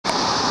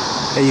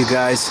Hey you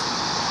guys,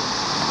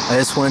 I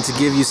just wanted to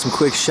give you some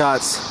quick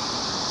shots.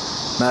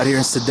 I'm out here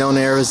in Sedona,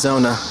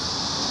 Arizona.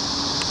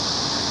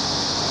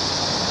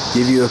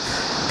 Give you a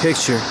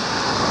picture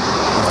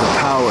of the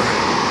power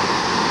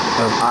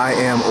of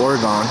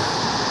IAMOrgone,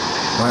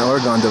 my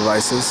orgone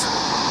devices,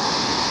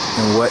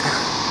 and what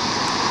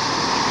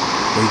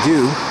they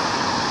do.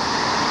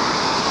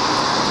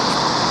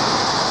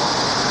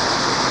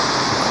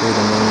 Clear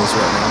the noise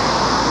right now.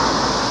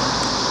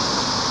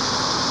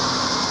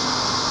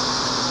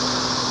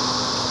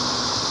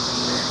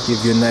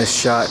 Give you a nice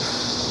shot.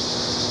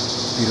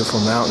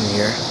 Beautiful mountain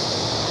here.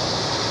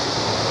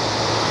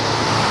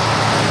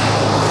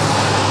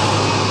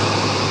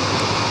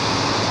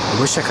 I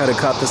wish I could have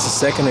caught this a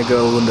second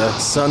ago when the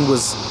sun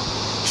was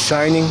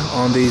shining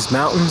on these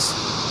mountains.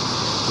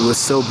 It was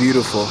so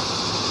beautiful.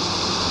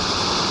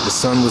 The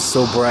sun was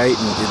so bright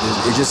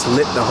and it just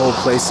lit the whole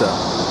place up.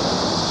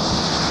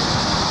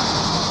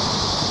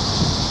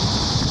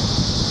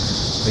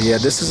 But yeah,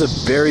 this is a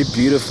very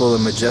beautiful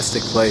and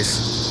majestic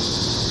place.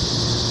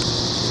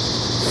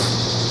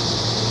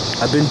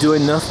 I've been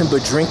doing nothing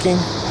but drinking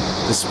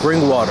the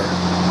spring water.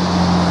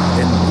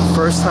 And the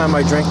first time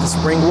I drank the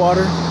spring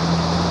water,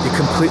 it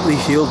completely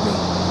healed me.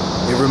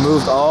 It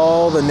removed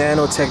all the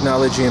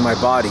nanotechnology in my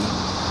body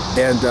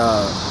and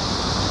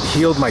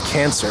healed my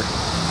cancer.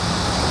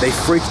 They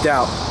freaked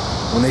out.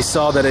 When they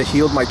saw that it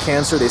healed my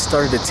cancer, they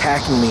started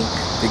attacking me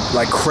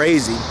like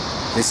crazy.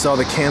 They saw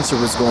the cancer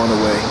was going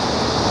away.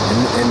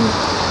 And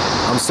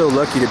I'm so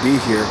lucky to be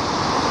here.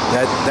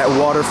 That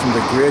water from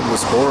the grid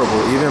was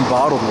horrible, even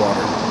bottled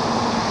water.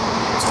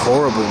 It's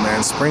horrible,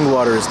 man. Spring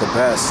water is the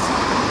best.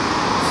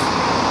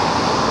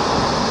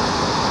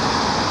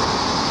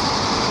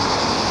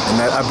 And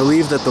I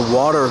believe that the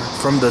water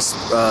from the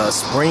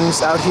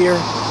springs out here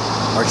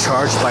are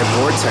charged by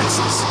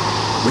vortexes,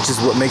 which is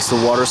what makes the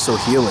water so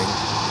healing.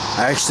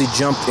 I actually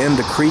jumped in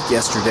the creek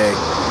yesterday.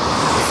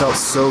 It felt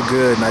so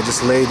good, and I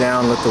just lay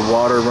down, let the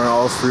water run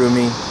all through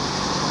me.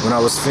 When I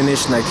was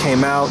finished and I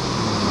came out,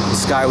 the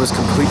sky was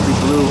completely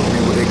blue,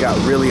 and it got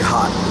really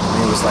hot.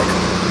 And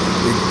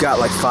it got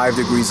like 5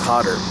 degrees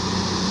hotter,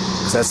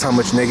 because that's how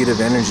much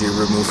negative energy it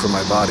removed from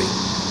my body.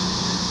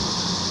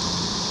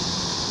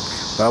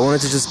 But I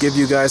wanted to just give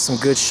you guys some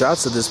good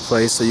shots of this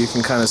place so you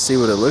can kind of see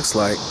what it looks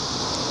like.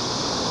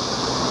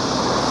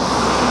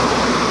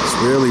 It's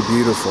really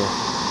beautiful.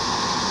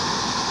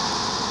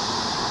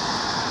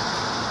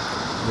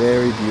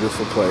 Very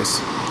beautiful place.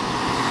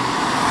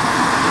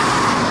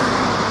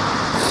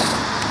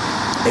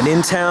 And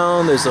in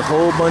town, there's a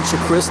whole bunch of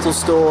crystal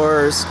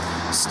stores,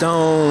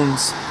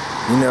 stones,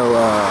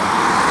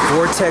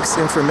 vortex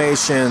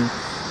information,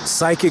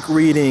 psychic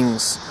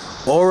readings,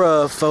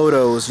 aura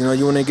photos. You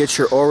want to get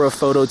your aura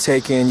photo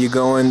taken, you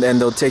go in and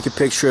they'll take a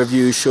picture of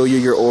you, show you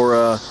your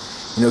aura,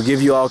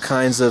 give you all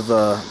kinds of,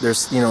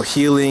 there's,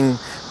 healing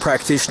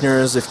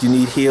practitioners if you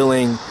need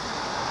healing.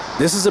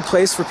 This is a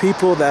place for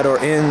people that are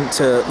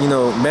into,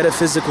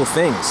 metaphysical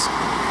things.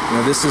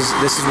 This is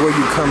where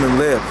you come and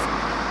live.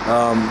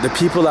 The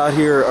people out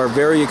here are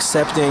very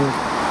accepting,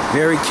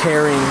 very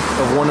caring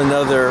of one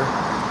another.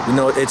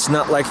 It's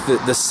not like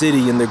the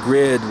city and the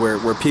grid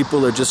where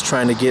people are just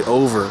trying to get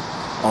over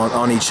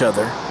on each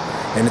other.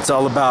 And it's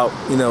all about,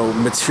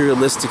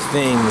 materialistic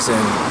things,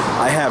 and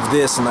I have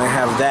this and I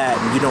have that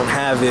and you don't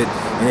have it,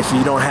 and if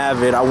you don't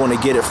have it, I want to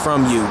get it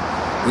from you.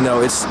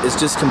 It's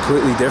just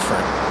completely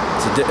different.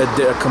 It's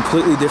a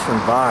completely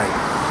different vibe.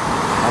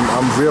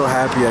 I'm real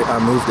happy I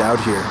moved out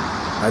here.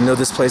 I know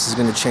this place is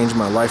going to change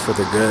my life for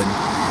the good.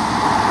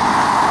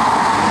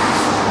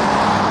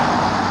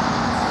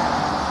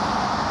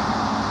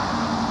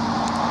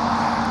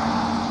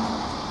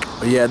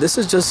 But yeah, this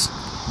is just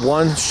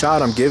one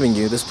shot I'm giving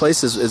you. This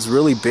place is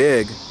really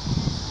big.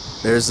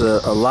 There's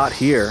a lot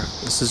here.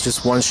 This is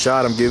just one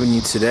shot I'm giving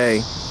you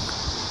today.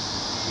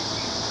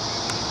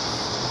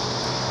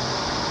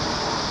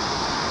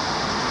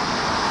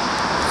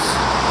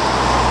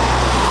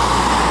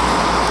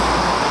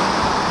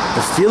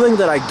 The feeling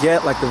that I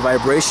get, like the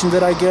vibration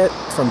that I get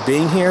from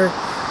being here,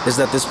 is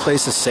that this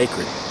place is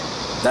sacred.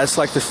 That's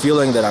like the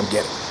feeling that I'm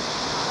getting.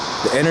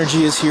 The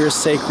energy is here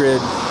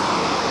sacred.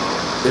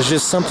 There's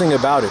just something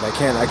about it. I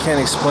can't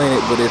explain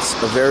it, but it's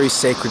a very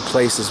sacred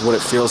place is what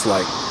it feels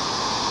like.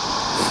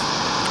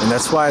 And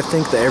that's why I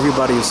think that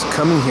everybody who's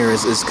coming here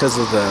is because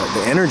of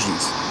the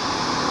energies.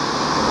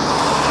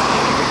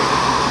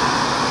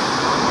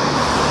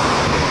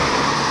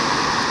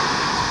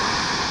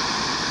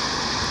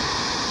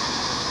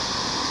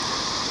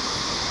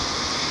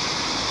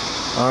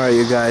 Alright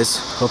you guys,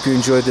 hope you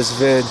enjoyed this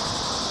vid. As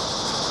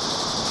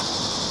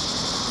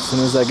soon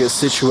as I get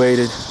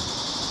situated,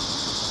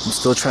 I'm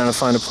still trying to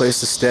find a place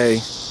to stay.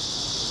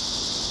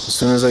 As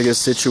soon as I get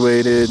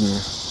situated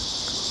and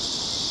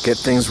get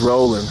things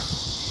rolling,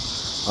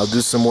 I'll do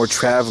some more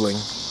traveling.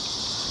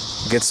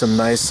 Get some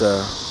nice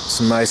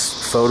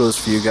photos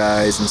for you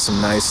guys and some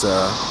nice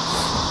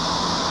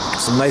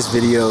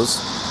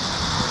videos.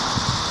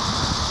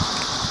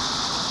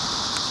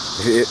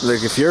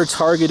 If you're a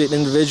targeted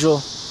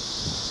individual,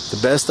 the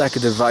best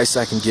advice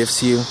I can give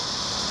to you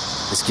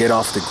is get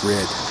off the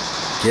grid.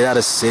 Get out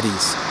of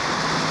cities.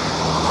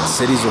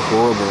 Cities are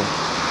horrible.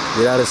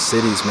 Get out of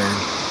cities, man.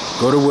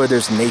 Go to where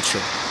there's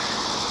nature.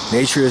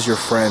 Nature is your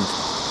friend.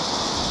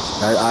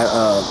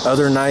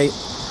 Other night,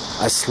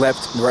 I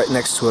slept right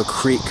next to a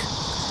creek,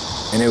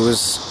 and I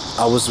was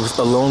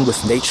alone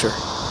with nature,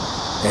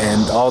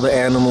 and all the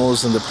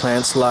animals and the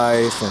plants'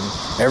 life,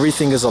 and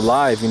everything is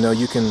alive. You know,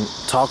 you can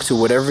talk to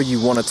whatever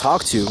you want to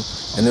talk to,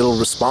 and it'll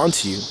respond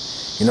to you.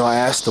 You know, I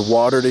asked the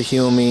water to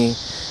heal me.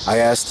 I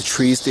asked the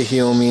trees to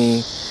heal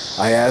me.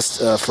 I asked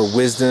for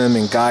wisdom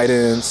and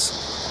guidance.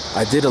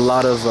 I did a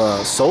lot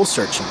of soul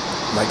searching.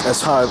 Like,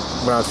 that's how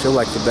when I feel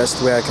like the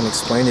best way I can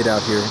explain it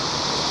out here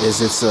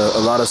is it's a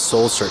lot of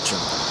soul searching.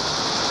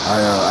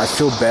 I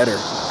feel better.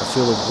 I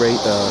feel a great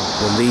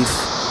relief.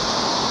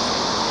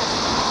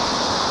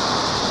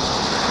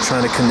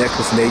 Trying to connect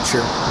with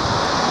nature.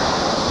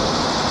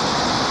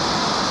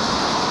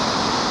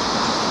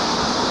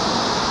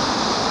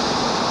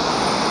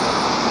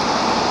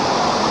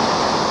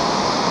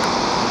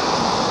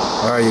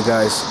 Alright, you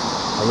guys.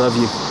 I love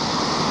you.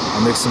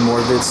 I'll make some more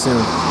vids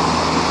soon.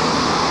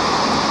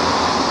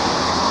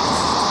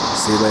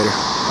 See you later.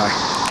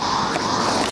 Bye.